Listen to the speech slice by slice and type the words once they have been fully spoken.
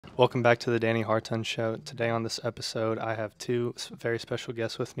Welcome back to the Danny Hartung Show. Today on this episode, I have two very special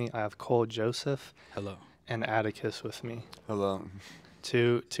guests with me. I have Cole Joseph Hello. and Atticus with me. Hello.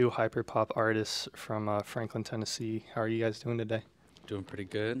 Two hyperpop artists from Franklin, Tennessee. How are you guys doing today? Doing pretty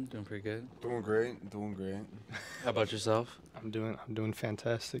good. Doing pretty good. Doing great. Doing great. How about yourself? I'm doing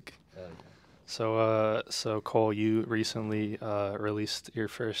fantastic. So Cole, you recently released your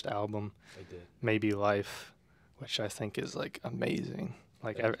first album, I did. Maybe Life, which I think is like amazing.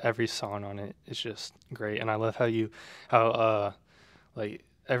 Like every song on it is just great, and I love how like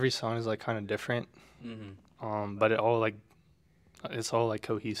every song is like kind of different, but it's all like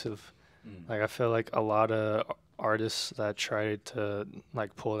cohesive. Like I feel like a lot of artists that try to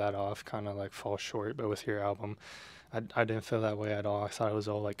like pull that off kind of like fall short, but with your album, I didn't feel that way at all. I thought it was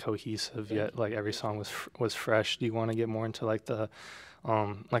all like cohesive, yet like every song was fresh. Do you want to get more into like the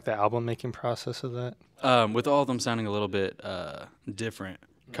album making process of that? With all of them sounding a little bit different,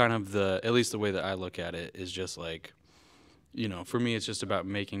 kind of at least the way that I look at it is just like, for me it's just about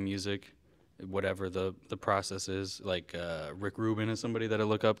making music, whatever the process is. Like Rick Rubin is somebody that I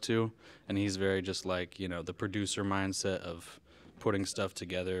look up to, and he's very just like, the producer mindset of putting stuff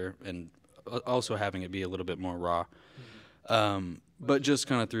together and also having it be a little bit more raw. But just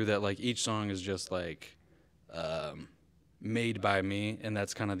kind of through that, like each song is just like made by me, and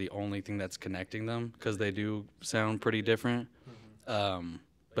that's kind of the only thing that's connecting them, because they do sound pretty different.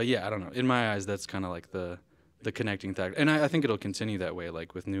 But yeah, I don't know. In my eyes, that's kind of like the connecting factor, and I think it'll continue that way.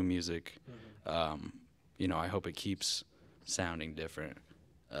 Like with new music, I hope it keeps sounding different.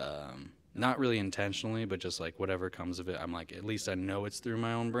 Not really intentionally, but just like whatever comes of it, I'm like, at least I know it's through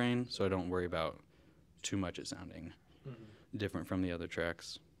my own brain, so I don't worry about too much it sounding different from the other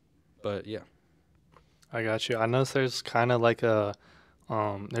tracks. But yeah. I got you. I know there's kind of like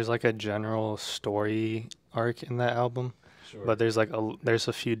there's like a general story arc in that album, Sure. but there's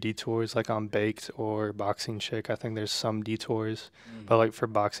a few detours like on Baked or Boxing Chick. I think there's some detours, but like for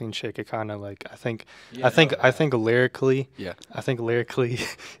Boxing Chick, it kind of like I think lyrically,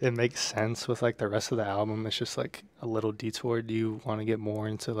 it makes sense with like the rest of the album. It's just like a little detour. Do you want to get more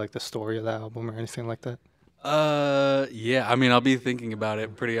into like the story of the album or anything like that? Yeah, I mean, I'll be thinking about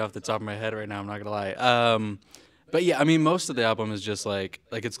it pretty off the top of my head right now, I'm not gonna lie. But yeah, I mean, most of the album is just like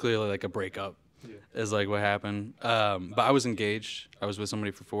it's clearly like a breakup is like what happened. But I was engaged. I was with somebody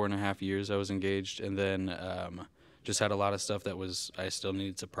for 4.5 years. I was engaged, and then just had a lot of stuff that I still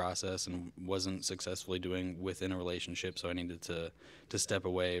needed to process and wasn't successfully doing within a relationship, so I needed to step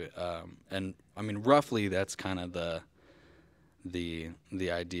away. And I mean, roughly that's kind of the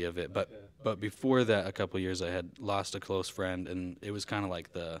idea of it. But before that, a couple of years, I had lost a close friend, and it was kind of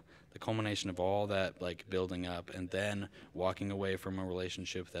like the culmination of all that, like building up, and then walking away from a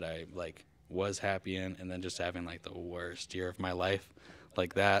relationship that I like was happy in, and then just having like the worst year of my life.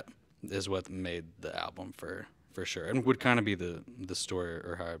 Like that is what made the album for sure, and would kind of be the story,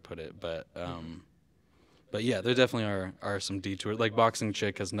 or how I put it. But yeah, there definitely are some detours. Like Boxing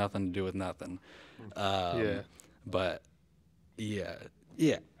Chick has nothing to do with nothing. But yeah,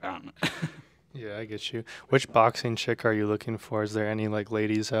 I don't know. Yeah, I get you. Which boxing chick are you looking for? Is there any like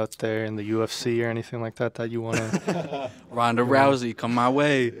ladies out there in the UFC or anything like that you want to? Ronda Rousey, come my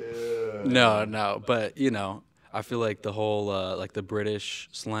way. Yeah. No, but I feel like the whole like the British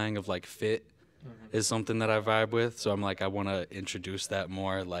slang of like fit is something that I vibe with. So I'm like, I want to introduce that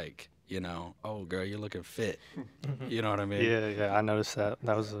more. Like, oh girl, you're looking fit. You know what I mean? Yeah, I noticed that.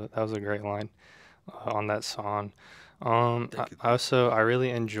 That was a great line on that song. I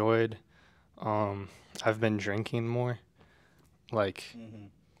really enjoyed. I've been drinking more. Like,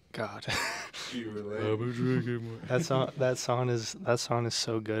 God. You relate? I've been drinking more. That song is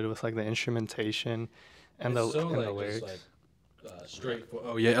so good with like the instrumentation and the lyrics. Just, like, straightforward.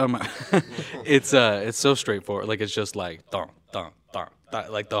 Oh yeah, it's so straightforward. Like it's just like thump, thump, thump,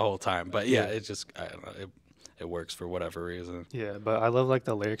 like the whole time. But yeah, it just I don't know. It works for whatever reason. Yeah, but I love like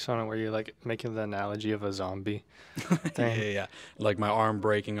the lyrics on it where you're like making the analogy of a zombie thing. yeah. Like my arm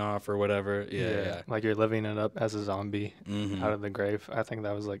breaking off or whatever. Yeah. Like you're living it up as a zombie out of the grave. I think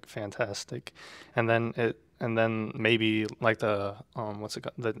that was like fantastic. And then maybe like the what's it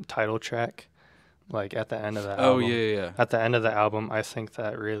called? The title track. Like at the end of the album. Oh yeah. At the end of the album, I think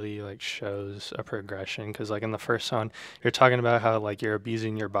that really like shows a progression, because like in the first song, you're talking about how like you're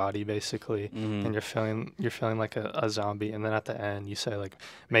abusing your body basically, and you're feeling like a zombie, and then at the end you say like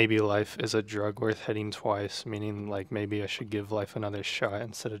maybe life is a drug worth hitting twice, meaning like maybe I should give life another shot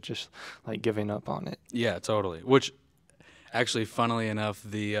instead of just like giving up on it. Yeah, totally. Which actually, funnily enough,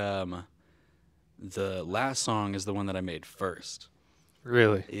 the last song is the one that I made first.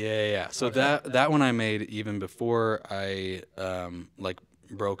 Really? Yeah. So that one I made even before I like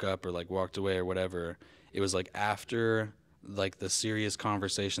broke up or like walked away or whatever, it was like after like the serious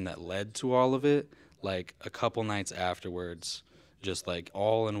conversation that led to all of it, like a couple nights afterwards, just like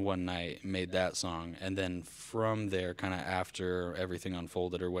all in one night made that song. And then from there, kind of after everything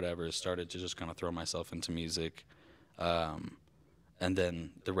unfolded or whatever, started to just kind of throw myself into music. And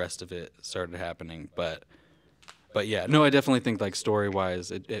then the rest of it started happening. But yeah, no, I definitely think like story wise,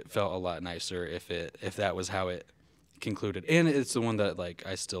 it felt a lot nicer if that was how it concluded. And it's the one that like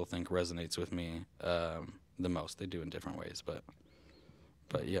I still think resonates with me the most. They do in different ways, but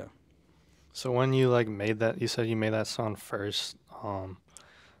yeah. So when you like made that, you said you made that song first.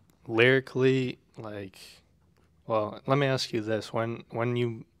 Lyrically, like, well, let me ask you this: when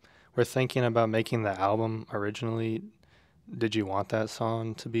you were thinking about making the album originally, did you want that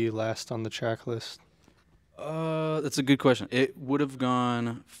song to be last on the track list? That's a good question. It would have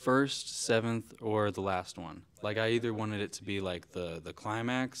gone first, seventh, or the last one. Like I either wanted it to be like the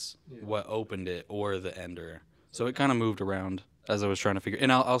climax, what opened it, or the ender. So it kind of moved around as I was trying to figure.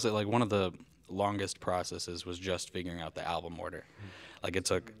 And I'll say like one of the longest processes was just figuring out the album order. Like it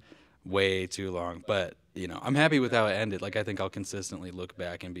took way too long, but you know I'm happy with how it ended. Like I think I'll consistently look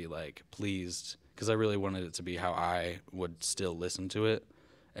back and be like pleased because I really wanted it to be how I would still listen to it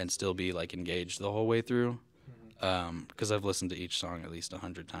and still be like engaged the whole way through. Because I've listened to each song at least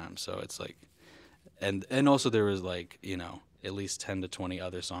 100 times, so it's like, and also there was like you know at least 10 to 20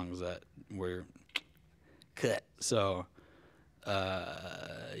 other songs that were cut. So,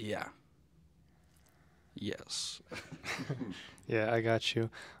 yeah, yes. Yeah, I got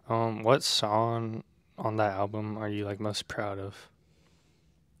you. What song on that album are you like most proud of?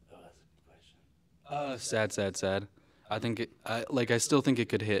 Sad, sad, sad. I think I still think it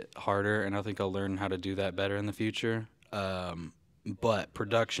could hit harder, and I think I'll learn how to do that better in the future. But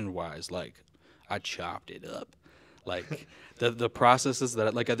production-wise, like, I chopped it up. Like, the processes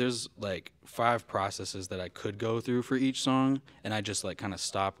that, there's, like, 5 processes that I could go through for each song, and I just, like, kind of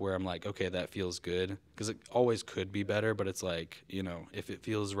stop where I'm like, okay, that feels good. Because it always could be better, but it's like, you know, if it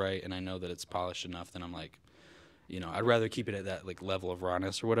feels right and I know that it's polished enough, then I'm like, you know, I'd rather keep it at that, like, level of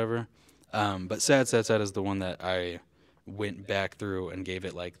rawness or whatever. But Sad, Sad, Sad is the one that I went back through and gave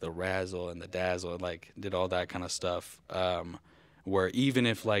it like the razzle and the dazzle and like did all that kind of stuff, where even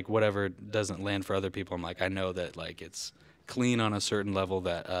if like whatever doesn't land for other people, I'm like I know that like it's clean on a certain level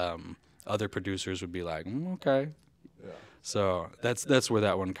that other producers would be like okay. Yeah. So that's where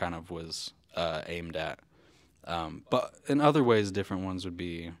that one kind of was aimed at, but in other ways different ones would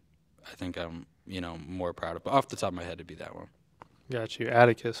be I think I'm more proud of, but off the top of my head it'd be that one. Got you.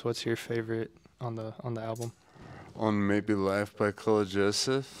 Atticus, what's your favorite on the album? On Maybe Life by Cole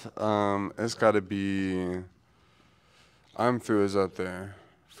Joseph, it's got to be I'm Through is up there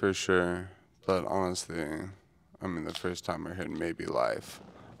for sure. But honestly, I mean, the first time I heard Maybe Life,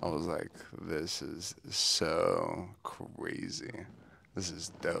 I was like, this is so crazy. This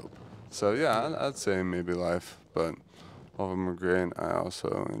is dope. So yeah, I'd say Maybe Life, but all of them are great. I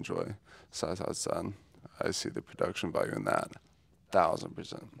also enjoy Sad Sad Sad. I see the production value in that,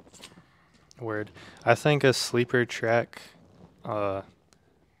 1,000%. Word. I think a sleeper track on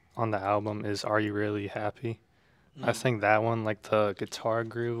the album is Are You Really Happy? Mm-hmm. I think that one, like the guitar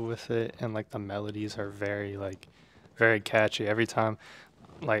groove with it and like the melodies are very catchy. Every time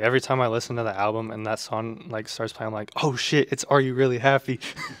I listen to the album and that song like starts playing, I'm like, oh shit, it's Are You Really Happy?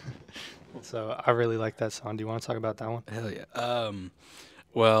 So I really like that song. Do you want to talk about that one? Hell yeah.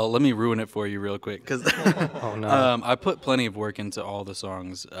 Well, let me ruin it for you real quick, because oh, no. I put plenty of work into all the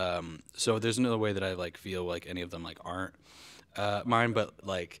songs, so there's no way that I like feel like any of them like aren't mine. But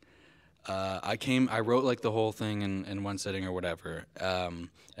like, I wrote like the whole thing in one sitting or whatever, and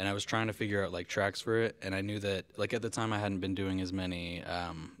I was trying to figure out like tracks for it, and I knew that like at the time I hadn't been doing as many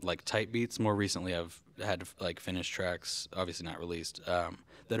like type beats. More recently, I've had to like finish tracks, obviously not released,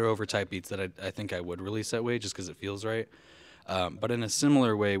 that are over type beats that I think I would release that way just because it feels right. But in a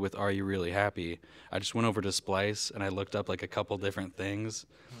similar way with Are You Really Happy, I just went over to Splice and I looked up like a couple different things,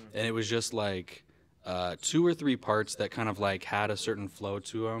 and it was just like 2 or 3 parts that kind of like had a certain flow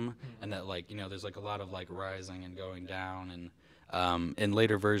to them, and that like there's like a lot of like rising and going down, and in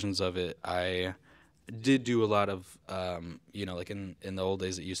later versions of it I did do a lot of like in the old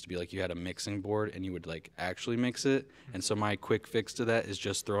days it used to be like you had a mixing board and you would like actually mix it, and so my quick fix to that is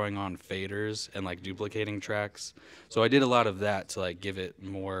just throwing on faders and like duplicating tracks. So I did a lot of that to like give it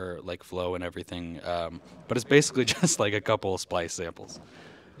more like flow and everything, but it's basically just like a couple of Splice samples.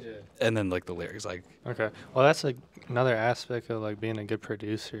 Yeah. And then like the lyrics, like okay, well that's like another aspect of like being a good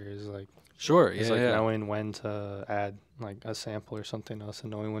producer is like Sure, It's yeah, like yeah. knowing when to add like a sample or something else,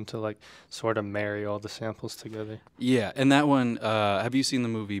 and knowing when to like sort of marry all the samples together. Yeah, and that one, have you seen the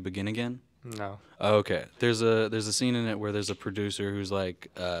movie Begin Again? No. Oh, okay. There's a scene in it where there's a producer who's like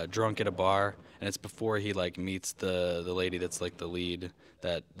drunk at a bar, and it's before he like meets the lady that's like the lead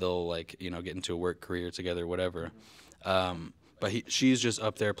that they'll like get into a work career together, whatever. But she's just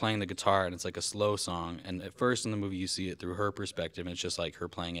up there playing the guitar, and it's like a slow song. And at first in the movie, you see it through her perspective, and it's just like her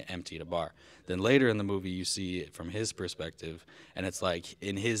playing it empty at a bar. Then later in the movie, you see it from his perspective, and it's like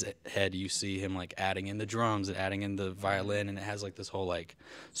in his head, you see him like adding in the drums and adding in the violin, and it has like this whole like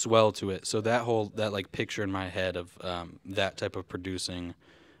swell to it. So that like picture in my head of that type of producing,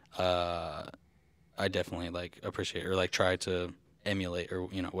 I definitely like appreciate or like try to emulate or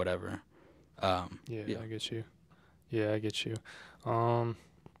whatever. Yeah, Yeah. I get you. Yeah, I get you. Um,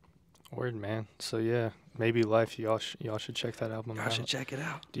 Word, man. So yeah, maybe Life. Y'all should check that album Y'all out. should check it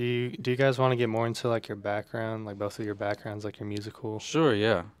out. Do you guys want to get more into like your background, like both of your backgrounds, like your musical? Sure,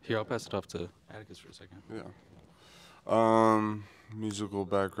 yeah. Here, I'll pass it off to Atticus for a second. Yeah. Musical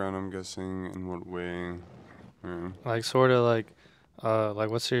background, I'm guessing, in what way? Like sort of like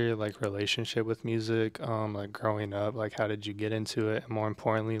what's your like relationship with music? Like growing up, like how did you get into it? And more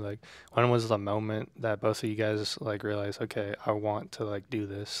importantly, like when was the moment that both of you guys like realized, okay, I want to like do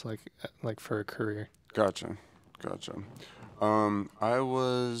this, like for a career? Gotcha. I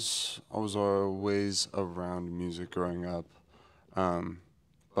was always around music growing up,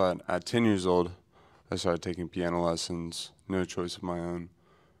 but at 10 years old, I started taking piano lessons. No choice of my own.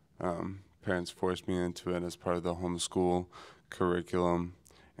 Parents forced me into it as part of the homeschool curriculum,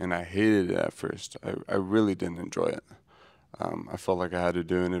 and I hated it at first. I really didn't enjoy it. I felt like I had to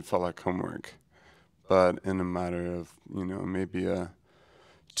do it, and it felt like homework. But in a matter of, maybe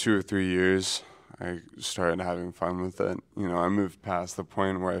 2 or 3 years, I started having fun with it. I moved past the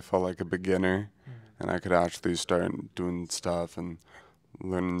point where I felt like a beginner, and I could actually start doing stuff and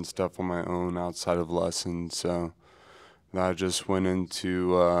learning stuff on my own outside of lessons. So that just went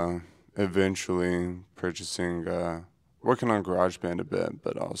into eventually purchasing, working on GarageBand a bit,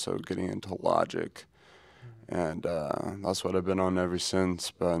 but also getting into Logic. And that's what I've been on ever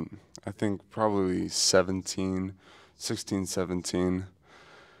since. But I think probably 16, 17,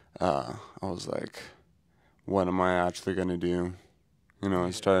 I was like, what am I actually going to do?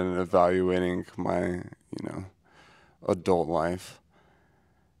 I started evaluating my, adult life.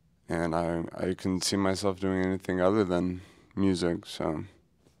 And I couldn't see myself doing anything other than music, so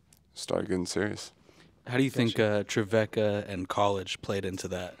started getting serious. How do you think Trevecca and college played into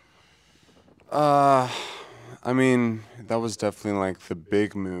that? I mean, that was definitely like the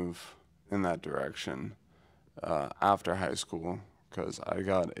big move in that direction after high school, because I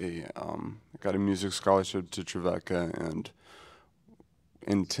got a music scholarship to Trevecca and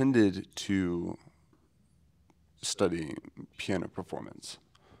intended to study piano performance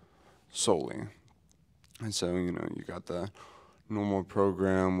solely. And so, you got the normal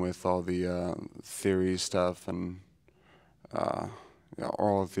program with all the theory stuff and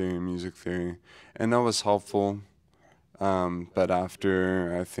oral theory, music theory, and that was helpful. But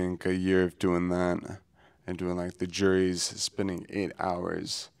after I think a year of doing that and doing like the juries, spending 8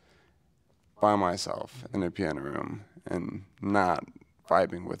 hours by myself in a piano room and not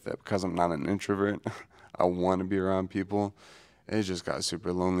vibing with it because I'm not an introvert, I want to be around people. It just got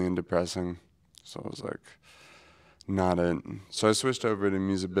super lonely and depressing. So I was like, not it. So I switched over to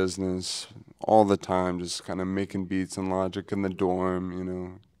music business all the time, just kind of making beats and Logic in the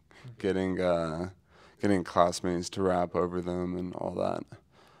dorm, getting classmates to rap over them and all that.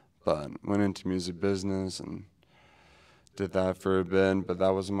 But went into music business and did that for a bit, but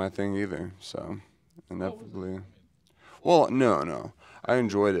that wasn't my thing either. So inevitably, well, no, I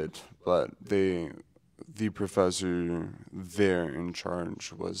enjoyed it, but the professor there in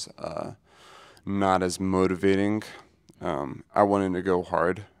charge was not as motivating. I wanted to go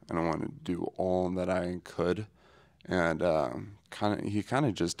hard, and I wanted to do all that I could, and he kind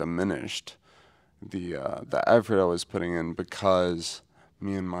of just diminished the effort I was putting in because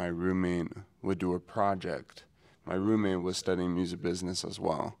me and my roommate would do a project. My roommate was studying music business as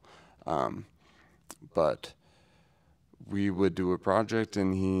well, but we would do a project,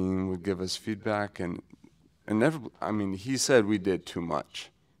 and he would give us feedback, and he said we did too much.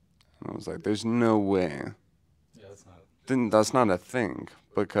 And I was like, there's no way. Yeah, that's not. Then that's not a thing,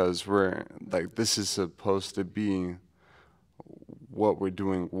 because we're like, this is supposed to be what we're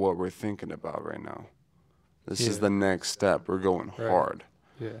doing, what we're thinking about right now. This is the next step. We're going hard.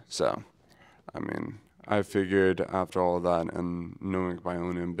 Yeah. So, I figured after all of that and knowing my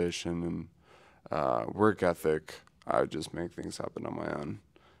own ambition and work ethic, I would just make things happen on my own.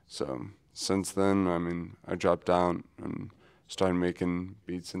 So since then, I mean, I dropped out and started making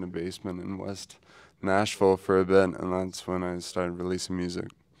beats in the basement in West Nashville for a bit, and that's when I started releasing music.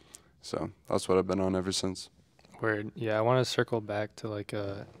 So that's what I've been on ever since. Word. Yeah, I want to circle back to like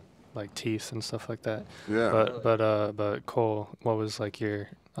teeth and stuff like that. Yeah. But Cole, what was like your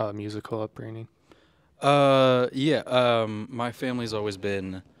musical upbringing? My family's always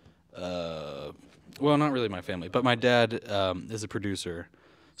been, well, not really my family, but my dad is a producer,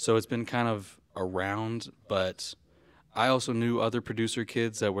 so it's been kind of around. But I also knew other producer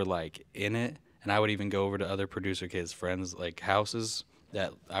kids that were like in it, and I would even go over to other producer kids' friends' like houses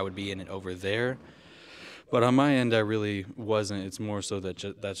that I would be in it over there. But on my end, I really wasn't. It's more so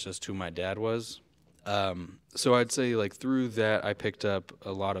that that's just who my dad was. So I'd say like through that, I picked up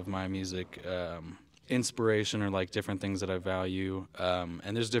a lot of my music inspiration or like different things that I value.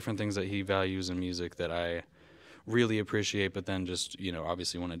 And there's different things that he values in music that I really appreciate, but then just,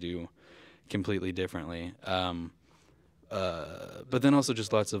 obviously want to do completely differently. But then also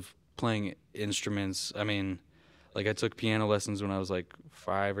just lots of playing instruments. I mean, like I took piano lessons when I was like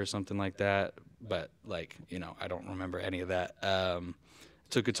 5 or something like that, but like, I don't remember any of that.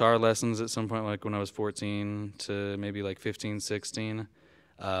 Took guitar lessons at some point, like when I was 14 to maybe like 15, 16.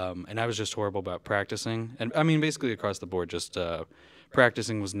 And I was just horrible about practicing. And I mean, basically across the board, just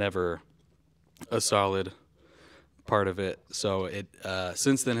practicing was never a solid part of it. So it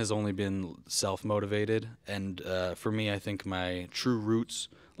since then has only been self-motivated. And for me, I think my true roots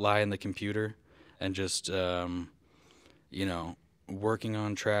lie in the computer and just, working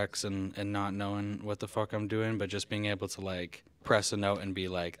on tracks and not knowing what the fuck I'm doing, but just being able to like press a note and be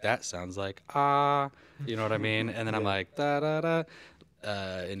like, that sounds like you know what I mean? And then I'm like da da da,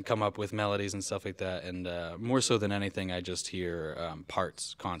 and come up with melodies and stuff like that. And more so than anything, I just hear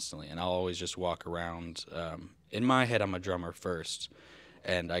parts constantly, and I'll always just walk around. In my head, I'm a drummer first,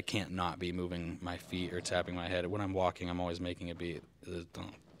 and I can't not be moving my feet or tapping my head. When I'm walking, I'm always making a beat. Just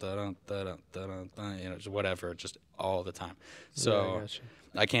whatever, just all the time. So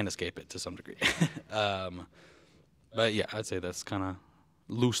I can't escape it to some degree. But yeah, I'd say that's kind of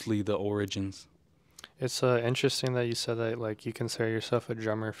loosely the origins. It's interesting that you said that like you consider yourself a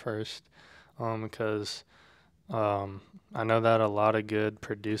drummer first, because I know that a lot of good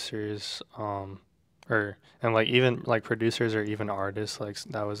producers, and like even like producers or even artists, like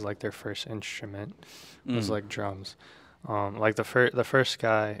that was like their first instrument was like drums. Like the first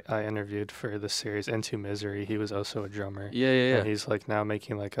guy I interviewed for the series, Into Misery, he was also a drummer. Yeah. And he's like now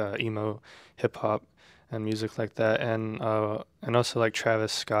making like emo hip hop and music like that, and also like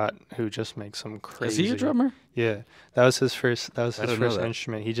Travis Scott, who just makes some crazy. Is he a drummer? Yeah, that was his first. That was his first that.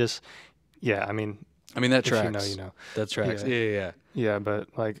 instrument. He just, yeah. I mean that tracks. If you know. That tracks. Yeah. Yeah, but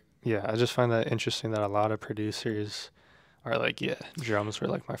like, yeah, I just find that interesting that a lot of producers are like, yeah, drums were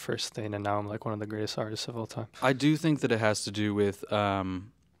like my first thing, and now I'm like one of the greatest artists of all time. I do think that it has to do with,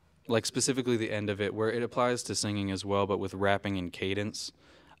 like specifically the end of it, where it applies to singing as well, but with rapping and cadence.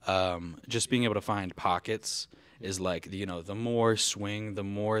 Just being able to find pockets is like, the more swing, the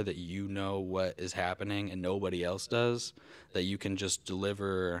more that you know what is happening and nobody else does, that you can just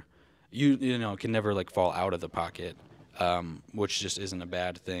deliver, can never like fall out of the pocket, which just isn't a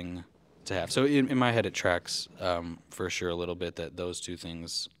bad thing to have. So in my head, it tracks for sure a little bit that those two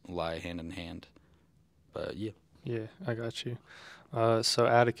things lie hand in hand. But yeah. Yeah, I got you. So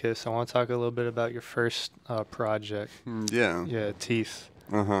Atticus, I want to talk a little bit about your first project. Yeah. Yeah, Teeth.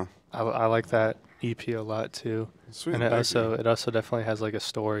 Uh-huh. I like that EP a lot too. Sweet. And it also definitely has like a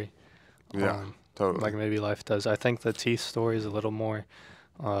story. Yeah, totally. Like maybe Life does. I think the Teeth story is a little more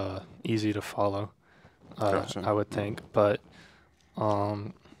easy to follow. Gotcha. I would think, but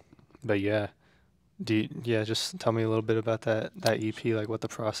yeah. Just tell me a little bit about that EP, like what the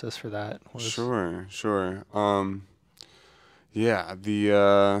process for that was. Sure. Yeah,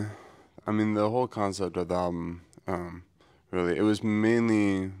 the whole concept of the album, really, it was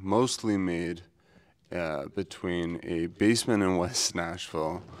mostly made between a basement in West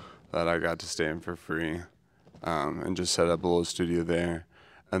Nashville that I got to stay in for free, and just set up a little studio there,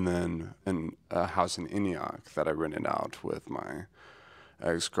 and then a house in Antioch that I rented out with my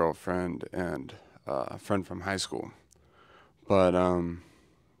ex-girlfriend and a friend from high school. But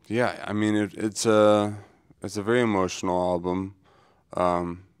it's a very emotional album.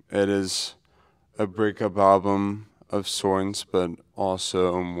 It is a breakup album of sorts, but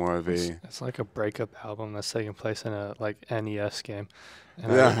also more of a. It's like a breakup album that's taking place in a like NES game.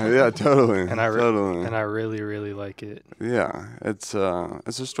 And totally. And I really, really like it. Yeah, it's a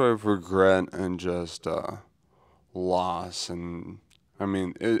story of regret and just loss, and I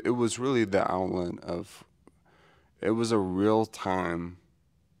mean, it was really the outlet of. It was a real time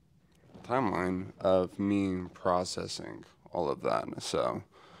timeline of me processing all of that. So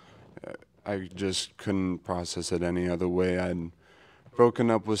I just couldn't process it any other way. I'd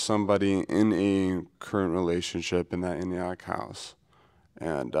broken up with somebody in a current relationship in that Antioch house,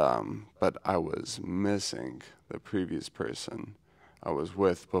 and but I was missing the previous person I was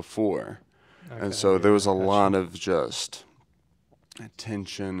with before. Okay, And so yeah, there was a gotcha. lot of just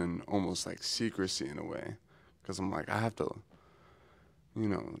tension and almost like secrecy in a way, because I'm like, I have to,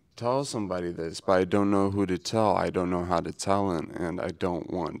 tell somebody this, but I don't know who to tell. I don't know how to tell it, and I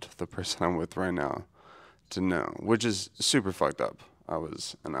don't want the person I'm with right now to know, which is super fucked up. I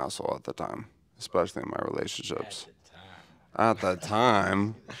was an asshole at the time, especially in my relationships. At that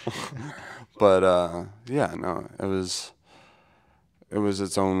time. But yeah, no, it was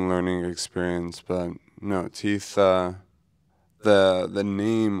its own learning experience. But no, teeth. The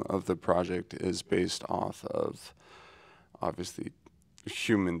name of the project is based off of obviously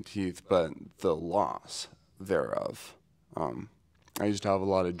human teeth, but the loss thereof. I used to have a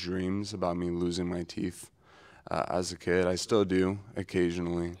lot of dreams about me losing my teeth as a kid. I still do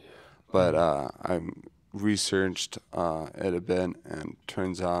occasionally, but I researched it a bit, and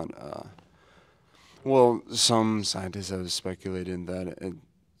turns out, well, some scientists have speculated that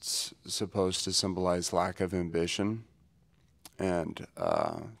it's supposed to symbolize lack of ambition. And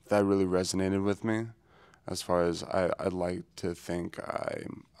that really resonated with me, as far as I'd like to think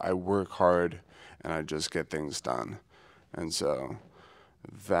I work hard and I just get things done. And so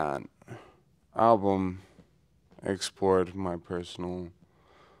that album explored my personal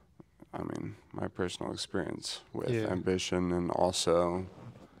experience with ambition, and also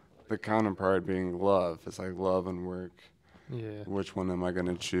the counterpart being love. It's like love and work. Yeah. Which one am I going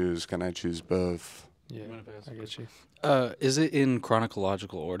to choose? Can I choose both? Yeah, I get you. Is it in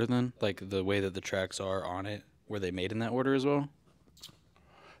chronological order then? Like the way that the tracks are on it, were they made in that order as well?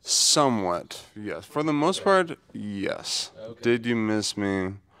 Somewhat, yes. For the most part, yes. Okay. Did You Miss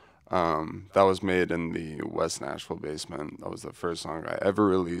Me? That was made in the West Nashville basement. That was the first song I ever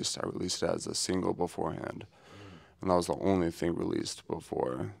released. I released it as a single beforehand. And that was the only thing released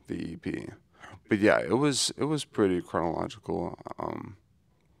before the EP. But yeah, it was pretty chronological.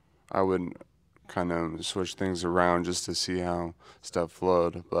 I would kind of switch things around just to see how stuff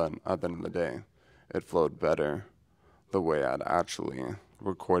flowed, but at the end of the day, it flowed better the way I'd actually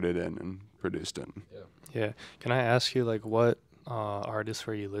recorded it and produced it. Yeah. Can I ask you, like, what artists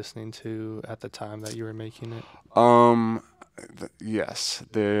were you listening to at the time that you were making it? Yes,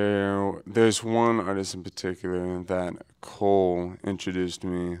 there's one artist in particular that Cole introduced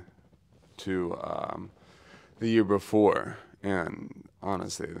me to the year before, and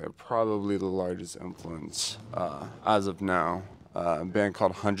honestly, they're probably the largest influence as of now. A band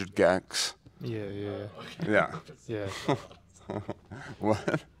called 100 Gex. Yeah. Yeah. Yeah.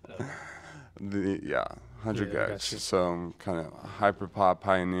 What? 100 Yeah, Gex. gotcha. So kind of hyperpop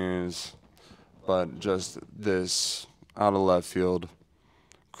pioneers, but just this out of left field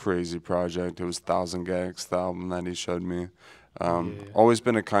crazy project. It was 1000 Gex, the album that he showed me. Always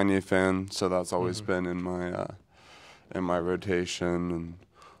been a Kanye fan, so that's always been in my rotation. And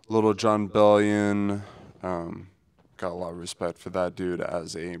Little John Bellion, got a lot of respect for that dude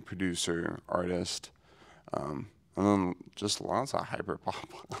as a producer, artist. And then just lots of hyperpop,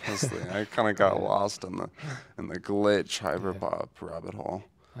 honestly. I kind of got lost in the glitch hyperpop rabbit hole.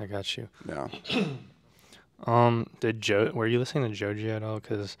 I got you. Yeah. Were you listening to Joji at all?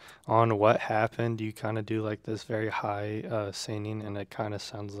 Because on What Happened, you kind of do like this very high singing, and it kind of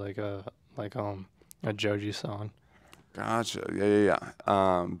sounds like a Joji song. Gotcha. Yeah.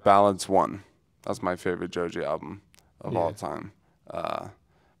 Ballads 1. That's my favorite Joji album of all time.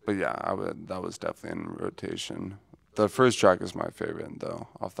 But yeah, that was definitely in rotation. The first track is my favorite, though,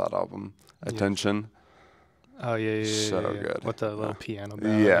 off that album. Attention. Oh, yeah. So good. With the little piano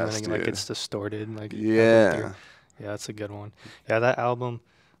ballad. Yes, and then, dude. it's distorted. Yeah. Yeah, that's a good one. Yeah, that album,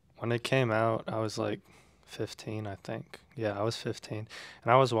 when it came out, I was like 15, I think. Yeah, I was 15.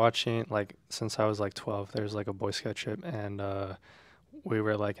 And I was watching, since I was 12, there was a Boy Scout trip, and we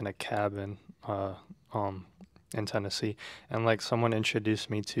were in a cabin in Tennessee, and someone introduced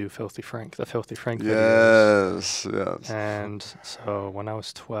me to Filthy Frank, the Filthy Frank videos. Yes. And so when I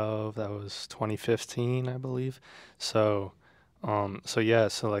was 12, that was 2015, I believe. So I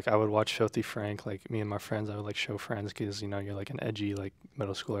would watch Filthy Frank, me and my friends. I would show friends because you're an edgy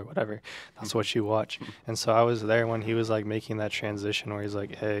middle school or whatever. That's what you watch. And so I was there when he was making that transition where he's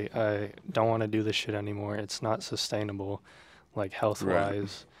like, hey, I don't want to do this shit anymore. It's not sustainable, health wise.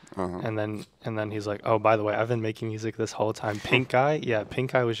 Right. Uh-huh. And then he's like, oh, by the way, I've been making music this whole time. Pink Eye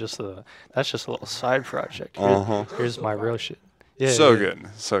was just that's just a little side project. Here's my real shit. Yeah, So yeah. good.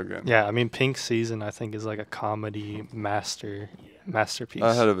 So good. Yeah, I mean, Pink Season, I think, is like a comedy masterpiece.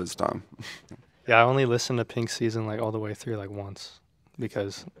 Ahead of its time. Yeah, I only listened to Pink Season like all the way through like once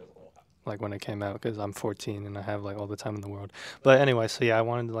because like when it came out because I'm 14 and I have like all the time in the world. But anyway, so yeah, I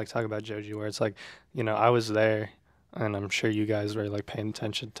wanted to like talk about Joji where it's like, I was there and I'm sure you guys were like paying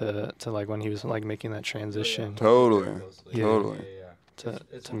attention to like when he was like making that transition Totally. Yeah.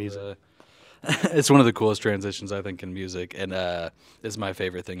 Totally. to music. It's one of the coolest transitions I think in music, and it's my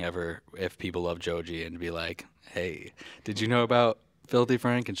favorite thing ever. If people love Joji and be like, "Hey, did you know about Filthy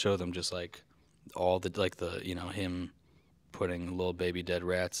Frank?" and show them just like all the him putting little baby dead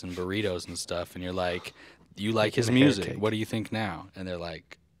rats in burritos and stuff, and you're like, "You like his Making a hair music? cake. What do you think now?" And they're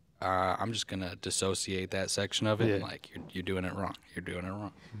like, "I'm just gonna dissociate that section of it. Yeah. And like you're doing it wrong. You're doing it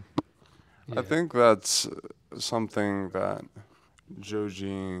wrong." I think that's something that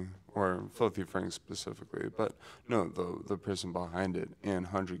Joji or Filthy Frank specifically, but no, the person behind it and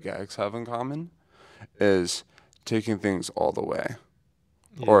 100 Gags have in common is taking things all the way,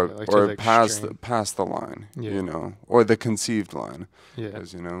 Yeah, or like to the extreme. past the line, Yeah. or the conceived line, Yeah.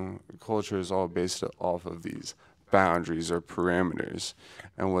 because culture is all based off of these boundaries or parameters,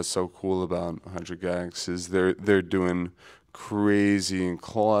 and what's so cool about 100 Gags is they're doing crazy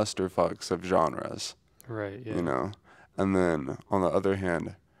clusterfucks of genres. Right. Yeah. And then on the other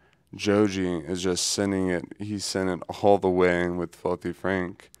hand, Joji is just he's sending it all the way with Filthy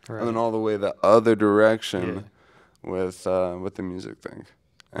Frank, Right. and then all the way the other direction with the music thing.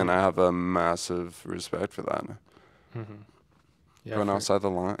 And I have a massive respect for that. Mm-hmm. Yeah, Going outside the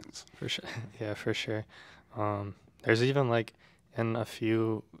lines. for sure. Yeah, for sure. There's even like in a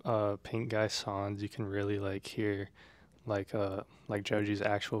few Pink Guy songs you can really like hear like Joji's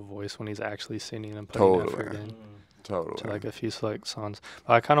actual voice when he's actually singing and putting effort in Totally. to like a few select songs.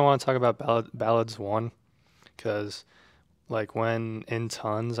 But I kind of want to talk about Ballads 1 because like when In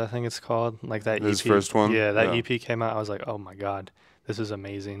Tons, I think it's called, like that His EP. first one? Yeah, that Yeah. EP came out. I was like, oh my God, this is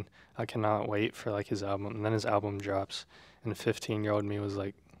amazing. I cannot wait for like his album. And then his album drops and 15-year-old me was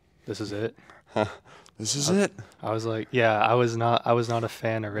like, this is it. This is it. I was like, yeah, I was not a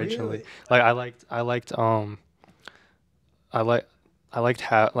fan originally. Like I liked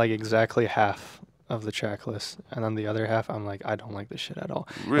exactly half of the track list, and then the other half I'm like, I don't like this shit at all.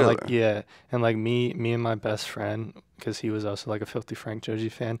 Really? And like yeah, and like me and my best friend, because he was also like a Filthy Frank Joji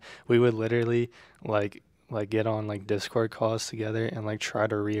fan, we would literally like get on like Discord calls together and like try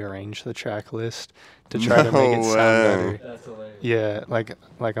to rearrange the track list to try to make it sound better. That's hilarious. Yeah,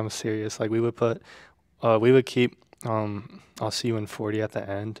 like I'm serious. Like we would keep I'll See You in 40 at the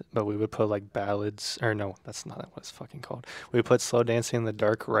end, but we would put like ballads, or no, that's not what it's fucking called. We would put Slow Dancing in the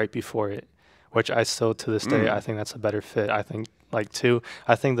Dark right before it, which I still to this day I think that's a better fit. I think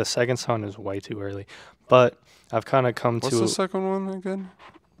I think the second song is way too early, but I've kind of come What's to the second one again?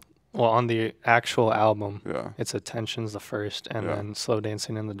 well, on the actual album, Yeah. it's Attention's the first, and Yeah. then Slow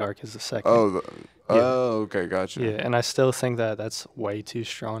Dancing in the Dark is the second. Okay, gotcha. Yeah, and I still think that that's way too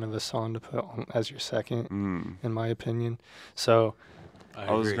strong of a song to put on as your second, in my opinion. So,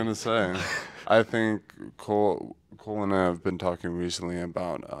 I was gonna say, I think Cole and I have been talking recently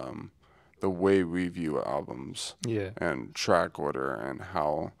about the way we view albums yeah, and track order and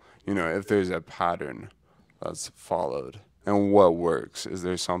how if there's a pattern that's followed and what works. Is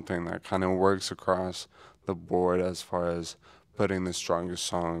there something that kind of works across the board as far as putting the strongest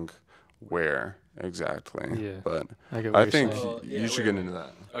song where exactly? Yeah. But I get what I you're think saying. you should get into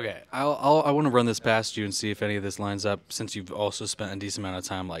that. Okay, I want to run this past you and see if any of this lines up, since you've also spent a decent amount of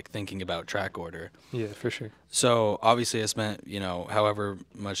time like thinking about track order. Yeah, for sure. So obviously I spent however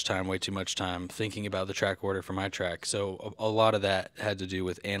much time, way too much time thinking about the track order for my track. So a lot of that had to do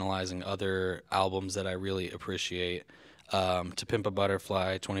with analyzing other albums that I really appreciate. To Pimp a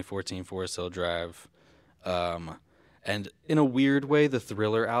Butterfly, 2014 Forest Hill Drive, and in a weird way, the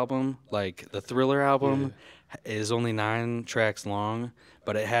Thriller album is only 9 tracks long,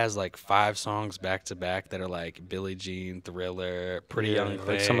 but it has like 5 songs back to back that are like Billie Jean, Thriller, Pretty Young Thing.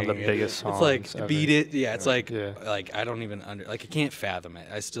 like some of the biggest songs. It's like ever. Beat It. Yeah, it's like Yeah. like I don't even I can't fathom it.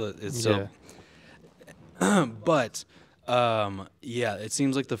 It's Yeah. so. But yeah, it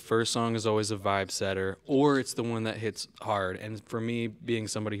seems like the first song is always a vibe setter, or it's the one that hits hard. And for me, being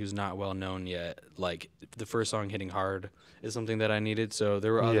somebody who's not well known yet, like the first song hitting hard is something that I needed. So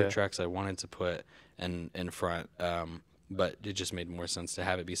there were other Yeah. tracks I wanted to put in front, but it just made more sense to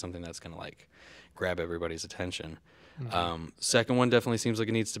have it be something that's gonna like grab everybody's attention. Second one definitely seems like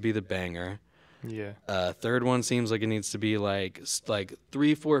it needs to be the banger. Yeah. Third one seems like it needs to be like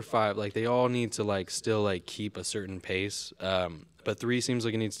 3, 4, 5. Like they all need to like still like keep a certain pace. But 3 seems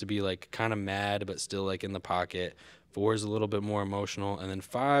like it needs to be like kind of mad, but still like in the pocket. 4 is a little bit more emotional, and then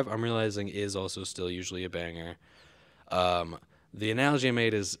 5, I'm realizing, is also still usually a banger. The analogy I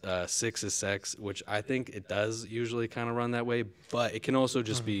made is 6 is sex, which I think it does usually kind of run that way, but it can also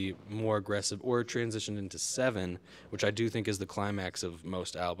just be more aggressive or transition into 7, which I do think is the climax of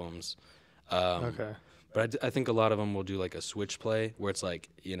most albums. Okay. But I think a lot of them will do like a switch play where it's like,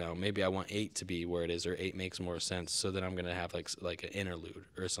 you know, maybe I want 8 to be where it is, or 8 makes more sense. So then I'm going to have like an interlude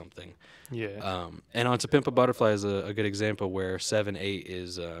or something. Yeah. And on To Pimp a Butterfly is a good example where 7, 8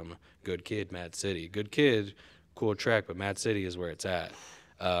 is Good Kid, Mad City. Good Kid, cool track, but Mad City is where it's at.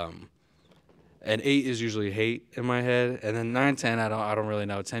 And 8 is usually Hate in my head. And then 9, 10, I don't really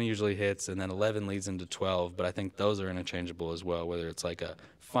know. 10 usually hits, and then 11 leads into 12. But I think those are interchangeable as well, whether it's like a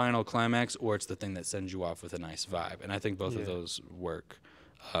final climax or it's the thing that sends you off with a nice vibe. And I think both of those work.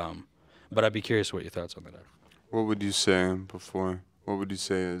 But I'd be curious what your thoughts on that are. What would you say What would you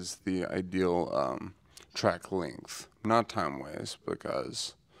say is the ideal track length? Not time-wise,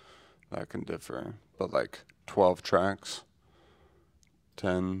 because that can differ. But like 12 tracks,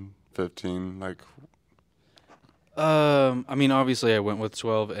 10, 15, like. I mean, obviously I went with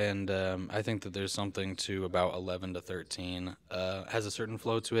 12, and I think that there's something to about 11 to 13. Has a certain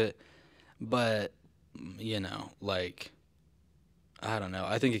flow to it, but, you know, like, I don't know.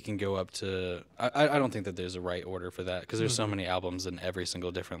 I think it can go up to, I don't think that there's a right order for that, because there's so many albums in every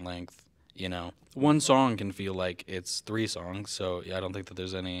single different length, you know. One song can feel like it's 3 songs, so yeah, I don't think that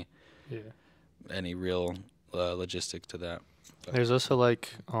there's any real logistic to that. But There's also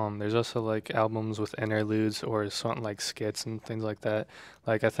like albums with interludes or something like skits and things like that.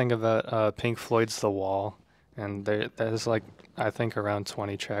 Like I think about Pink Floyd's The Wall, and there's like I think around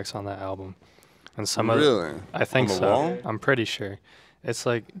 20 tracks on that album, and some Really? I think On The so. Wall? I'm pretty sure. It's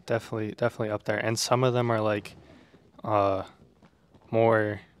like definitely up there, and some of them are like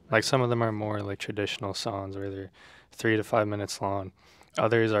more like some of them are more like traditional songs where they're 3 to 5 minutes long.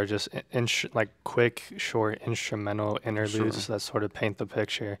 Others are just like quick, short instrumental interludes that sort of paint the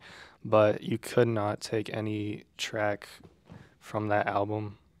picture. But you could not take any track from that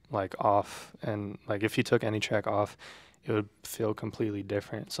album like off, and like if you took any track off, it would feel completely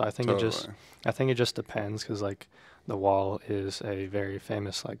different. So I think it just depends, because like The Wall is a very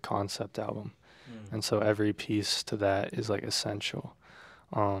famous like concept album, and so every piece to that is like essential.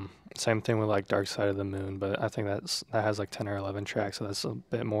 Same thing with like Dark Side of the Moon, but I think that has like 10 or 11 tracks, so that's a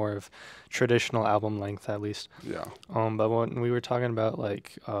bit more of traditional album length at least. Yeah. But when we were talking about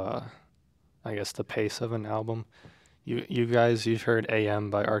like I guess the pace of an album, you guys, you've heard AM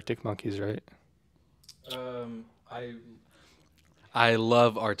by Arctic Monkeys, right? I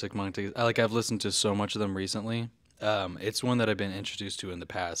love Arctic Monkeys. I've listened to so much of them recently. It's one that I've been introduced to in the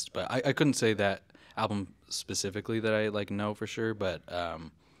past, but I couldn't say that album specifically that I like know for sure, but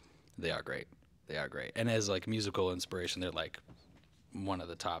they are great. They are great. And as like musical inspiration, they're like one of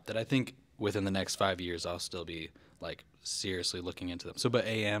the top that I think within the next 5 years I'll still be like seriously looking into them. So but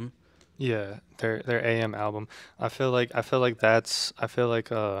AM? Yeah, their AM album. I feel like the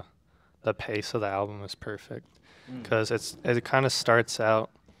pace of the album is perfect, because it kind of starts out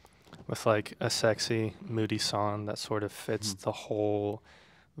with like a sexy, moody song that sort of fits the whole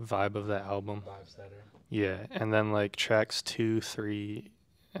vibe of the album. Yeah, and then like tracks 2, 3,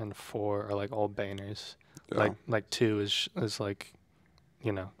 and 4 are like all bangers. Yeah. Like 2 is like,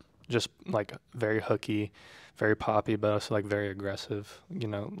 you know, just like very hooky, very poppy, but also like very aggressive. You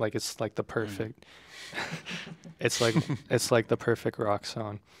know, like it's like the perfect. it's like the perfect rock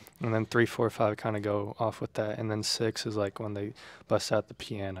song. And then 3, 4, 5 kind of go off with that, and then 6 is like when they bust out the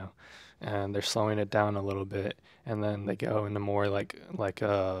piano, and they're slowing it down a little bit, and then they go into more like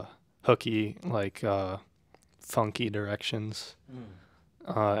hooky, like funky directions,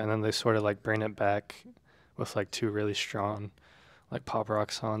 and then they sort of like bring it back with like 2 really strong like pop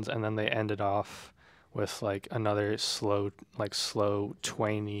rock songs, and then they end it off with like another slow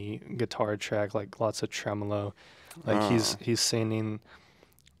twangy guitar track, like lots of tremolo, like he's singing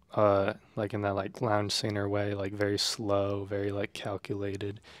like in that like lounge singer way, like very slow, very like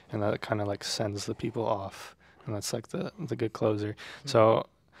calculated, and that kind of like sends the people off, and that's like the good closer. So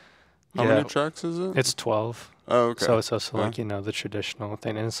How many tracks is it? It's 12. Oh, okay. So it's also like, you know, the traditional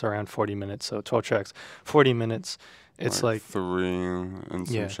thing, and it's around 40 minutes. So 12 tracks, 40 minutes. It's like 3 and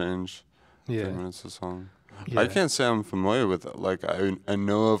some change. 3 minutes a song. Yeah. I can't say I'm familiar with it. Like I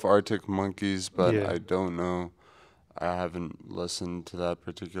know of Arctic Monkeys, but I don't know. I haven't listened to that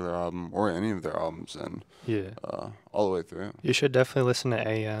particular album or any of their albums, and all the way through. You should definitely listen to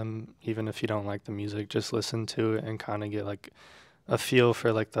AM, even if you don't like the music. Just listen to it and kind of get like a feel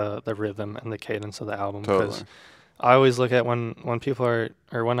for like the rhythm and the cadence of the album. Totally. I always look at when people are,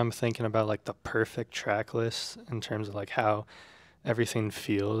 or when I'm thinking about like the perfect track list in terms of like how everything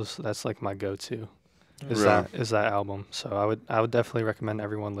feels. That's like my go-to. Is Really? that album? So I would definitely recommend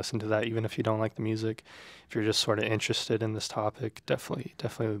everyone listen to that, even if you don't like the music. If you're just sort of interested in this topic, definitely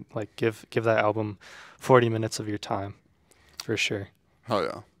like give that album 40 minutes of your time, for sure. Hell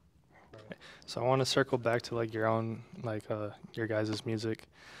yeah. So I want to circle back to like your own like your guys' music.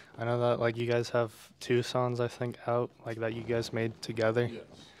 I know that like you guys have 2 songs I think out like that you guys made together. Yes.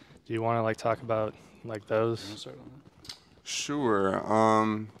 Do you want to like talk about like those? You wanna start on that? Sure.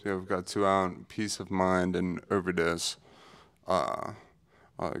 Yeah, we've got 2 out, Peace of Mind and Overdose. I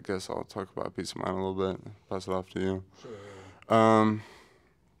guess I'll talk about Peace of Mind a little bit. Pass it off to you. Sure.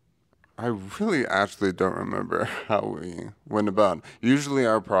 I really actually don't remember how we went about. Usually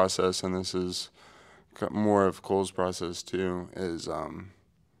our process, and this is more of Cole's process too, is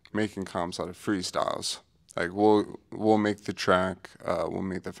making comps out of freestyles. Like we'll make the track, we'll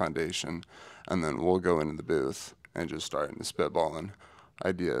make the foundation, and then we'll go into the booth and just start spitballing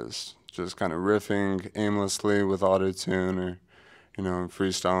ideas, just kind of riffing aimlessly with auto-tune or,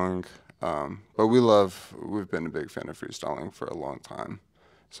 freestyling. But we've been a big fan of freestyling for a long time.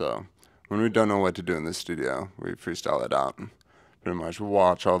 So when we don't know what to do in the studio, we freestyle it out and pretty much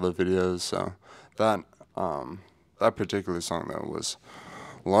watch all the videos. So that particular song though was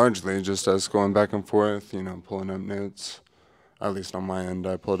largely just us going back and forth, pulling up notes. At least on my end,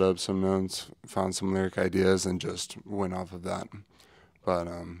 I pulled up some notes, found some lyric ideas, and just went off of that. But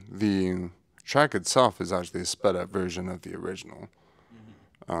the track itself is actually a sped up version of the original,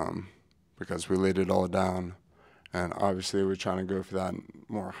 because we laid it all down, and obviously we're trying to go for that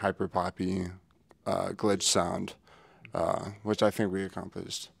more hyperpoppy glitch sound, which I think we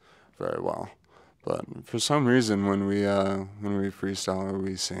accomplished very well. But for some reason, when we freestyle or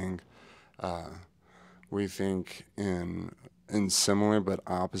we sing, we think in similar but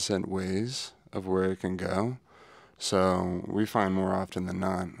opposite ways of where it can go. So we find more often than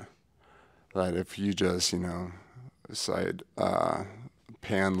not that if you just, side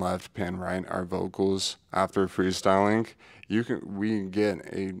pan left, pan right our vocals after freestyling, we get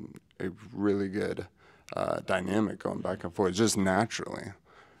a really good dynamic going back and forth just naturally,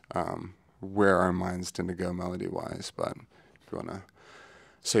 where our minds tend to go melody wise. But if you wanna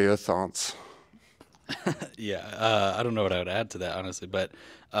say your thoughts. Yeah, I don't know what I would add to that, honestly, but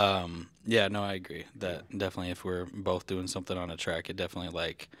yeah, no, I agree that definitely if we're both doing something on a track, it definitely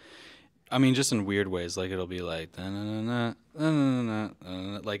like, I mean, just in weird ways, like it'll be like,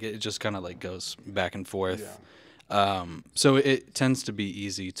 like it just kind of like goes back and forth. Yeah. So it tends to be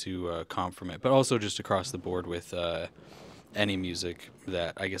easy to comp from it, but also just across the board with any music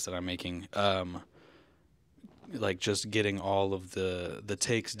that I guess that I'm making. Like just getting all of the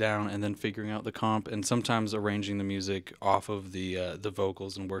takes down and then figuring out the comp, and sometimes arranging the music off of the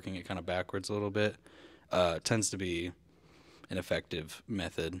vocals and working it kind of backwards a little bit tends to be an effective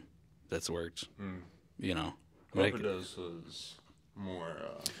method that's worked. Overdose was more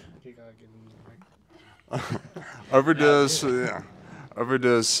Overdose, yeah.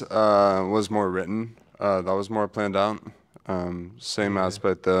 Overdose was more written. That was more planned out. Same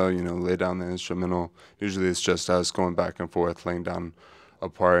aspect though, lay down the instrumental. Usually it's just us going back and forth, laying down a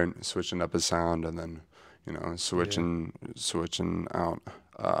part, switching up a sound, and then, switching out.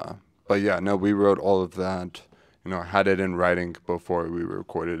 But yeah, no, we wrote all of that, had it in writing before we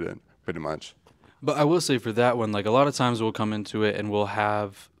recorded it, pretty much. But I will say for that one, like a lot of times we'll come into it and we'll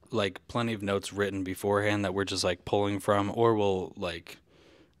have like plenty of notes written beforehand that we're just like pulling from, or we'll like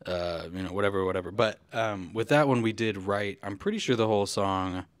whatever. But with that one, we did write, I'm pretty sure the whole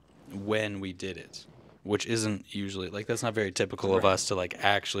song when we did it, which isn't usually, like, that's not very typical of us to, like,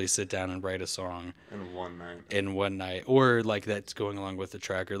 actually sit down and write a song in one night. Or, like, that's going along with the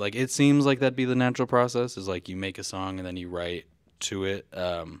tracker. Like, it seems like that'd be the natural process, is, like, you make a song and then you write to it.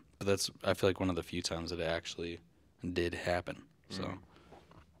 But that's, I feel like, one of the few times that it actually did happen. So.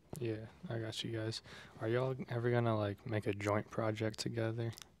 Yeah, I got you guys. Are y'all ever gonna like make a joint project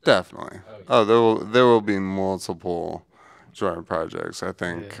together? Definitely. Oh, there will be multiple joint projects. I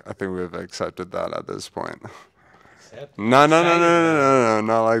think we've accepted that at this point. No,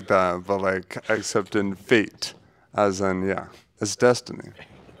 not like that. But like accepting fate, as in it's destiny.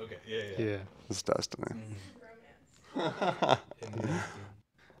 Okay. Yeah. It's destiny. I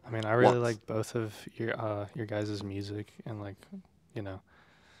mean, I really like both of your guys' music, and like,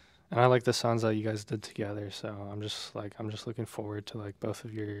 and I like the songs that you guys did together. So I'm just looking forward to like both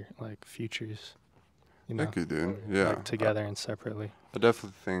of your like futures. Thank you, dude. Yeah. Like together and separately. I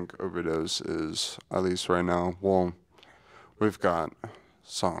definitely think Overdose is, at least right now, well, we've got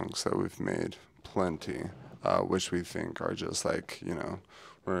songs that we've made plenty which we think are just like,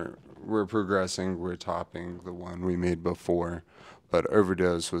 we're progressing, we're topping the one we made before. But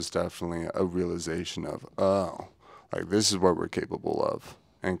Overdose was definitely a realization of, oh, like this is what we're capable of,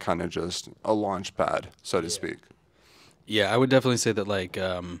 and kind of just a launch pad, so to speak. Yeah, I would definitely say that like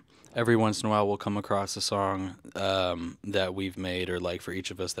every once in a while we'll come across a song that we've made, or like for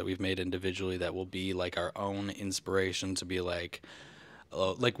each of us that we've made individually, that will be like our own inspiration to be like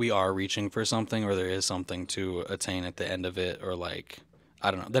we are reaching for something, or there is something to attain at the end of it, or like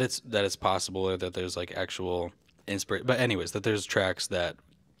I don't know, that it's possible, or that there's like actual inspiration. But anyways, that there's tracks that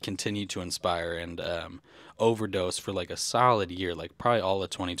continue to inspire, and Overdose for like a solid year, like probably all of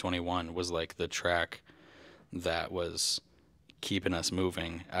 2021 was like the track that was keeping us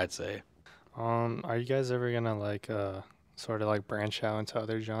moving, I'd say. Are you guys ever gonna like sort of like branch out into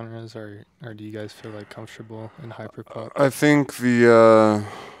other genres, or do you guys feel like comfortable in hyperpop? I think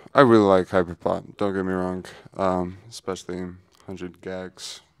I really like hyperpop. Don't get me wrong, especially 100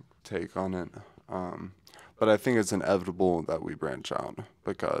 Gags take on it. But I think it's inevitable that we branch out,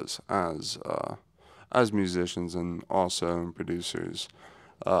 because as musicians and also producers,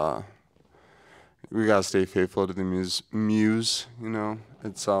 we gotta stay faithful to the muse,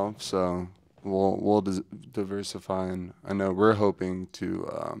 itself. So we'll diversify, and I know we're hoping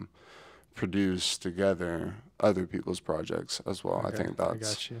to produce together other people's projects as well. Okay, I think I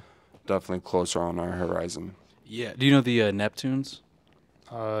that's got you. definitely closer on our horizon. Yeah. Do you know the Neptunes?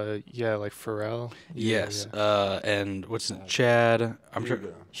 Yeah, like Pharrell. Yes. Yeah. And what's it? Chad? I'm sure.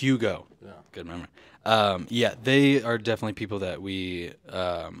 Hugo. Yeah. Good memory. Yeah, they are definitely people that we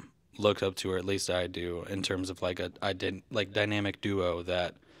looked up to, or at least I do, in terms of like dynamic duo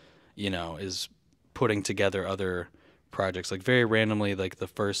that is putting together other projects. Like very randomly, like the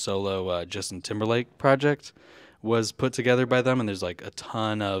first solo Justin Timberlake project was put together by them, and there's like a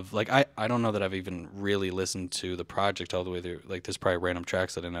ton of like I don't know that I've even really listened to the project all the way through. Like there's probably random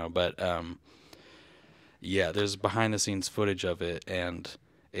tracks that I know, but yeah, there's behind the scenes footage of it, and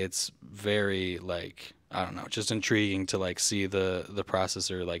it's very like I don't know, just intriguing to like see the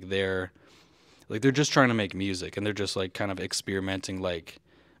processor, like they're just trying to make music, and they're just like kind of experimenting, like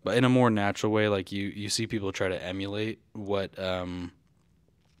but in a more natural way. Like you see people try to emulate what other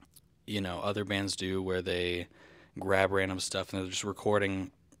bands do, where they grab random stuff and they're just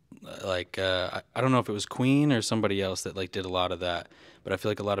recording like I don't know if it was Queen or somebody else that like did a lot of that, but I feel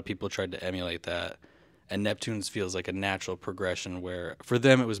like a lot of people tried to emulate that. And Neptunes feels like a natural progression, where for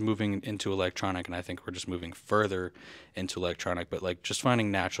them it was moving into electronic, and I think we're just moving further into electronic, but like just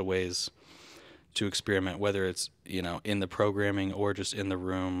finding natural ways to experiment, whether it's in the programming or just in the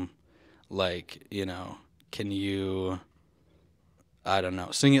room. Like can you, I don't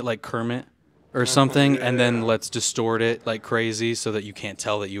know, sing it like Kermit or something, and then let's distort it like crazy so that you can't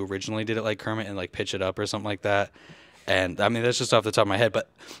tell that you originally did it like Kermit, and like pitch it up or something like that. And I mean, that's just off the top of my head, but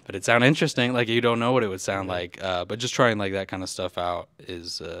it sounded interesting. Like you don't know what it would sound like, but just trying like that kind of stuff out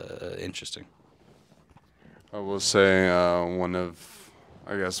is interesting. I will say one of,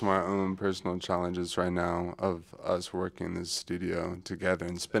 I guess, my own personal challenges right now of us working in this studio together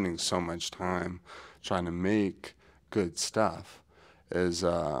and spending so much time trying to make good stuff is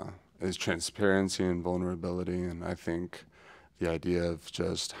transparency and vulnerability. And I think the idea of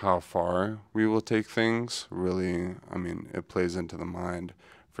just how far we will take things really, I mean, it plays into the mind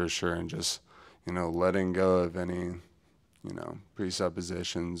for sure, and just, letting go of any,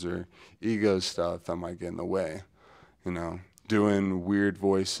 presuppositions or ego stuff that might get in the way, doing weird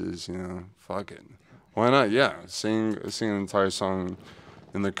voices, fuck it. Why not? Yeah, sing an entire song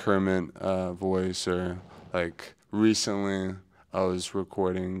in the Kermit voice, or like recently I was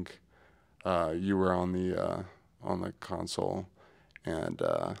recording, you were on the console,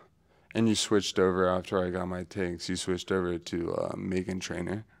 and you switched over after I got my takes. You switched over to Megan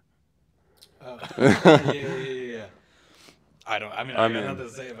Trainor. Yeah. I got nothing to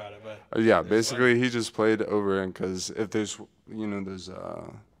say about it, but yeah, basically he just played over, and because if there's those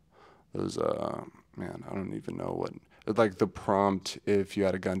man, I don't even know what. Like the prompt, if you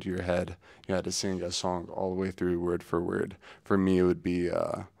had a gun to your head, you had to sing a song all the way through word for word. For me, it would be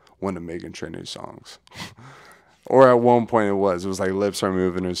one of Megan Trainor's songs. Or at one point it was like Lips Are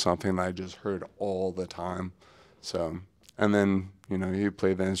Moving or something that I just heard all the time. So, and then, he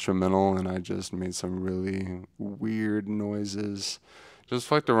played the instrumental, and I just made some really weird noises. Just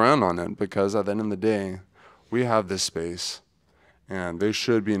fucked around on it, because at the end of the day, we have this space, and there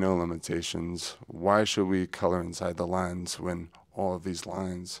should be no limitations. Why should we color inside the lines when all of these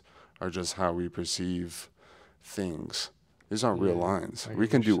lines are just how we perceive things? These aren't real lines. We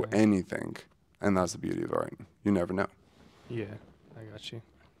can do anything, and that's the beauty of art. You never know. Yeah, I got you.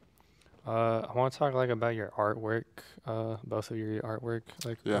 I want to talk like about your artwork, both of your artwork,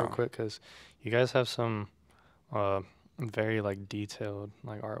 like real quick, because you guys have some very like detailed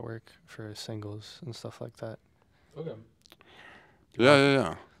like artwork for singles and stuff like that. Okay.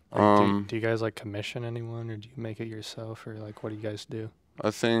 Yeah. Like, do you guys like commission anyone, or do you make it yourself, or like what do you guys do?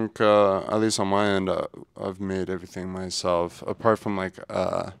 I think at least on my end, I've made everything myself. Apart from like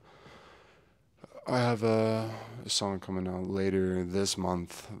I have a song coming out later this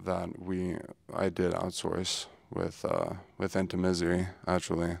month that I did outsource with Into Misery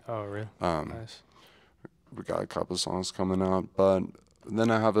actually. Oh, really? Nice. We got a couple songs coming out, but then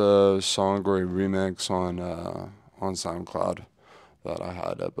I have a song or a remix on SoundCloud that I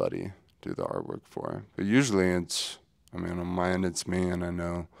had a buddy do the artwork for. But usually on my end it's me, and I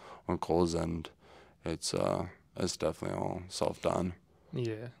know on Cole's end it's definitely all self-done.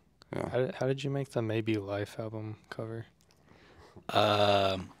 Yeah. Yeah. How did you make the Maybe Life album cover?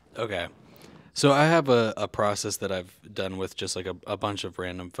 Okay. So I have a process that I've done with just like a bunch of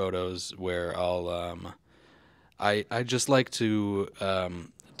random photos where I just like to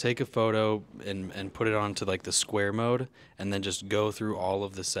take a photo and put it onto like the square mode, and then just go through all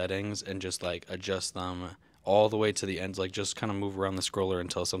of the settings and just like adjust them all the way to the end, like just kind of move around the scroller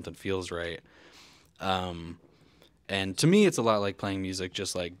until something feels right. And to me, it's a lot like playing music,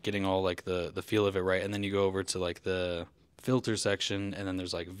 just like getting all like the feel of it right, and then you go over to like the filter section, and then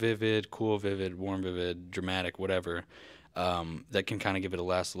there's like vivid, cool vivid, warm vivid, dramatic, whatever, that can kind of give it a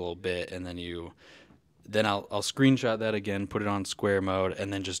last little bit, and then I'll screenshot that again, put it on square mode,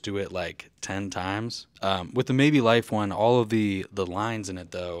 and then just do it like 10 times. With the Maybe Life one, all of the lines in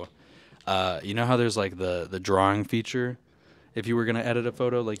it though, you know how there's like the drawing feature? If you were going to edit a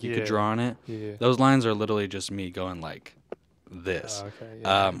photo, like you could draw on it. Yeah. Those lines are literally just me going like this,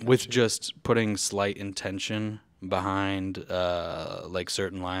 with just putting slight intention behind like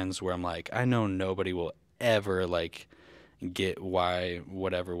certain lines where I'm like, I know nobody will ever like get why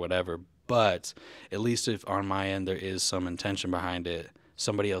whatever, but at least if on my end there is some intention behind it,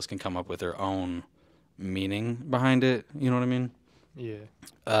 somebody else can come up with their own meaning behind it. You know what I mean?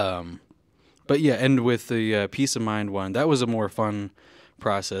 Yeah. But yeah, and with the Peace of Mind one, that was a more fun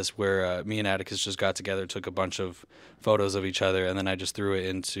process where me and Atticus just got together, took a bunch of photos of each other, and then I just threw it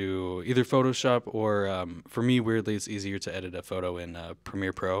into either Photoshop or, for me, weirdly, it's easier to edit a photo in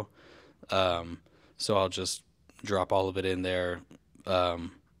Premiere Pro. So I'll just drop all of it in there,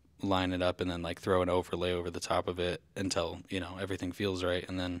 line it up, and then like throw an overlay over the top of it until, everything feels right,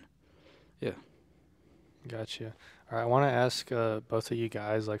 and then, yeah. Gotcha. All right, I want to ask both of you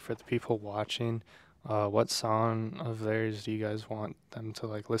guys, like for the people watching, what song of theirs do you guys want them to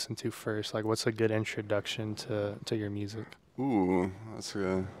like listen to first? Like, what's a good introduction to your music? Ooh, that's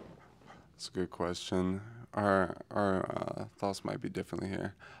a good question. Our thoughts might be differently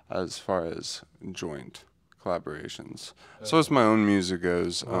here as far as joint collaborations. So as my own music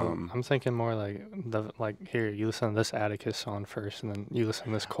goes, I'm thinking more like here, you listen to this Atticus song first, and then you listen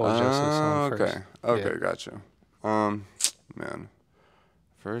to this Cole Joseph song first. Okay, gotcha. Man,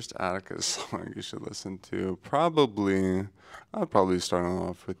 first Atticus song you should listen to, I'd probably start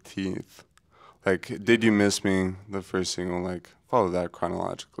off with Teeth. Like, Did You Miss Me, the first single, like, follow that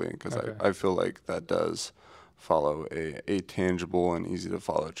chronologically, because I feel like that does follow a tangible and easy to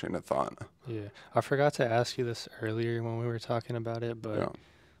follow train of thought. Yeah, I forgot to ask you this earlier when we were talking about it, but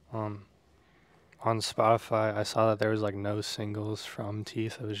on Spotify, I saw that there was like no singles from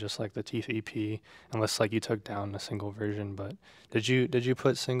Teeth. It was just like the Teeth EP, unless like you took down a single version. But did you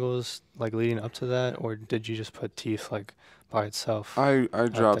put singles like leading up to that, or did you just put Teeth like by itself? I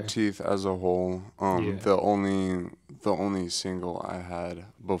dropped Teeth as a whole. The only single I had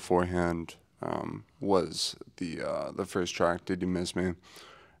beforehand was the first track, Did You Miss Me?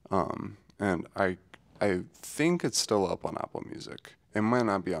 And I think it's still up on Apple Music. It might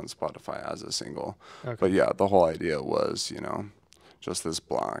not be on Spotify as a single. Okay. But yeah, the whole idea was, just this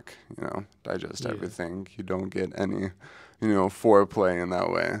block, digest everything. You don't get any, foreplay in that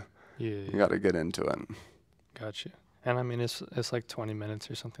way. Yeah. You got to get into it. Gotcha. And I mean, it's like 20 minutes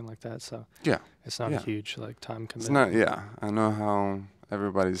or something like that. So yeah, it's not a huge like time commitment. It's not. Yeah, I know how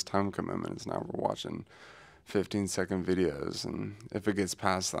everybody's time commitment is now. We're watching 15-second videos, and if it gets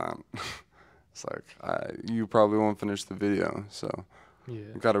past that, it's like you probably won't finish the video. So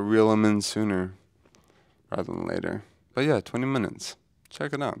you got to reel them in sooner rather than later. But yeah, 20 minutes.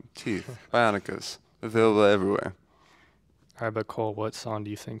 Check it out. Teeth by Atticus, available everywhere. All right, but Cole, what song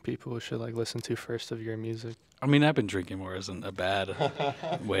do you think people should like listen to first of your music? I mean, I've been drinking more isn't a bad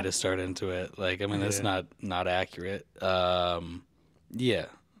way to start into it. Like, I mean, that's not accurate. Yeah.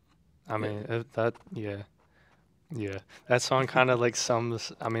 I mean, Yeah, that song kind of like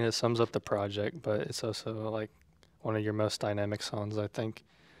sums. I mean, it sums up the project, but it's also like one of your most dynamic songs, I think,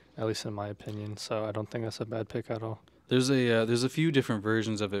 at least in my opinion. So I don't think that's a bad pick at all. There's a few different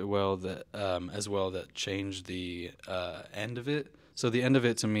versions of it as well that change the end of it. So the end of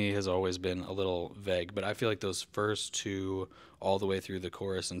it to me has always been a little vague, but I feel like those first two all the way through the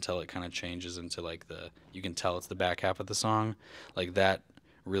chorus until it kind of changes into like you can tell it's the back half of the song, like that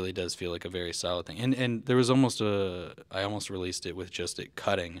really does feel like a very solid thing. And there was I almost released it with just it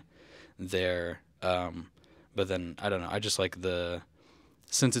cutting there, but then I don't know, I just like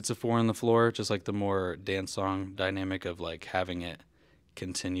since it's a 4 on the floor, just like the more dance song dynamic of like having it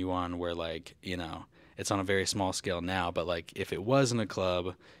continue on where like, you know, it's on a very small scale now, but like if it was in a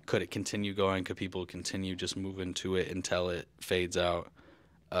club, could it continue going? Could people continue just moving to it until it fades out?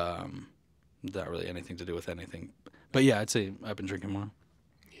 Not really anything to do with anything. But yeah, I'd say I've been drinking more.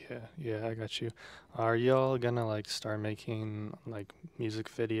 Yeah, I got you. Are y'all gonna like start making like music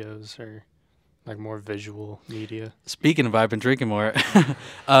videos or like more visual media? Speaking of I've been drinking more,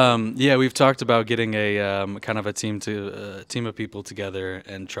 yeah, we've talked about getting a kind of a team of people together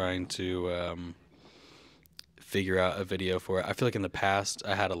and trying to figure out a video for it. I feel like in the past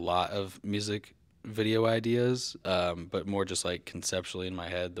I had a lot of music video ideas, but more just like conceptually in my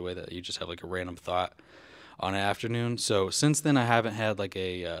head, the way that you just have like a random thought on an afternoon. So since then I haven't had like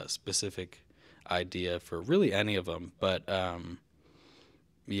a specific idea for really any of them, but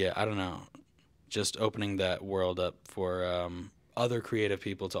yeah, I don't know. Just opening that world up for other creative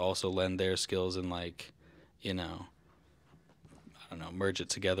people to also lend their skills and like, you know, I don't know, merge it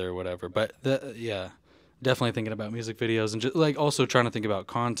together or whatever. But yeah, definitely thinking about music videos and just like also trying to think about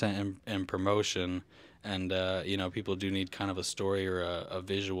content and promotion. And, you know, people do need kind of a story or a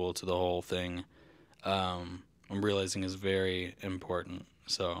visual to the whole thing. I'm realizing is very important.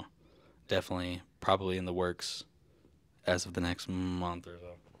 So definitely probably in the works as of the next month or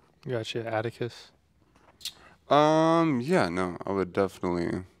so. Gotcha, Atticus. Yeah, no, I would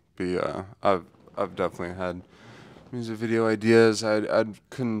definitely be. I've definitely had music video ideas. I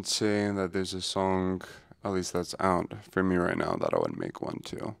couldn't say that there's a song, at least that's out for me right now, that I would make one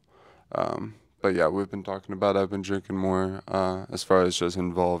too. But yeah, we've been talking about. I've been drinking more. As far as just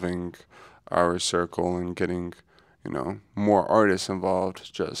involving our circle and getting, you know, more artists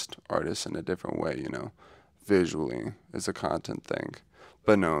involved. Just artists in a different way, you know, visually is a content thing.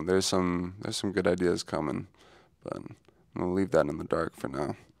 But no, there's some good ideas coming, but I'm gonna leave that in the dark for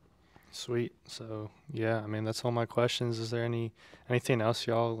now. Sweet. So yeah, I mean that's all my questions. Is there anything else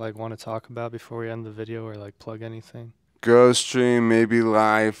y'all like want to talk about before we end the video or like plug anything? Go stream Maybe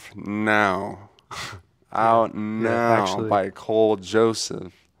Live now, out now actually, by Cole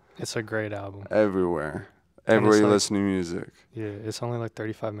Joseph. It's a great album. Everywhere And you it's like, listen to music. Yeah, it's only like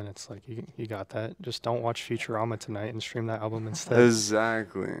 35 minutes. Like you got that. Just don't watch Futurama tonight and stream that album instead.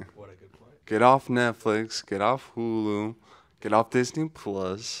 Exactly. What a good point. Get off Netflix, get off Hulu, get off Disney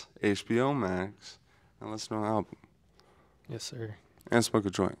Plus, HBO Max, and listen to an album. Yes, sir. And smoke a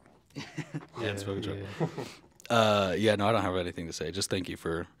joint. Yeah, smoke a joint. Yeah. Yeah, no, I don't have anything to say. Just thank you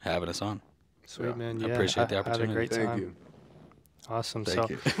for having us on. Sweet, Yeah. man. I Yeah, appreciate the I had a opportunity. great time. Thank you. Awesome. Thank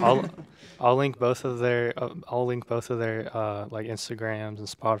so you. I'll link both of their like Instagrams and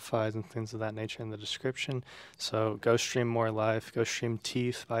Spotify's and things of that nature in the description. So go stream More Life, go stream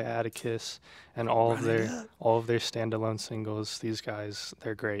Teeth by Atticus, and all of their standalone singles. These guys,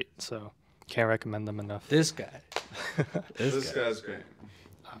 they're great. So can't recommend them enough. This guy. This guy's great.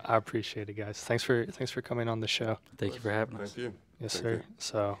 I appreciate it, guys. Thanks for coming on the show. Thank you for having us. Thank you. Yes, Thank sir. you.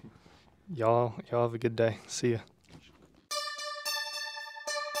 So y'all have a good day. See ya.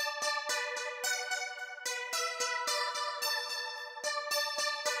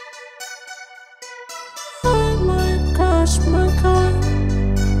 I might crash my car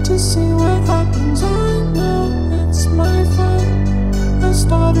to see what happens. I know it's my fault. I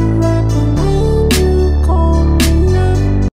started rapping.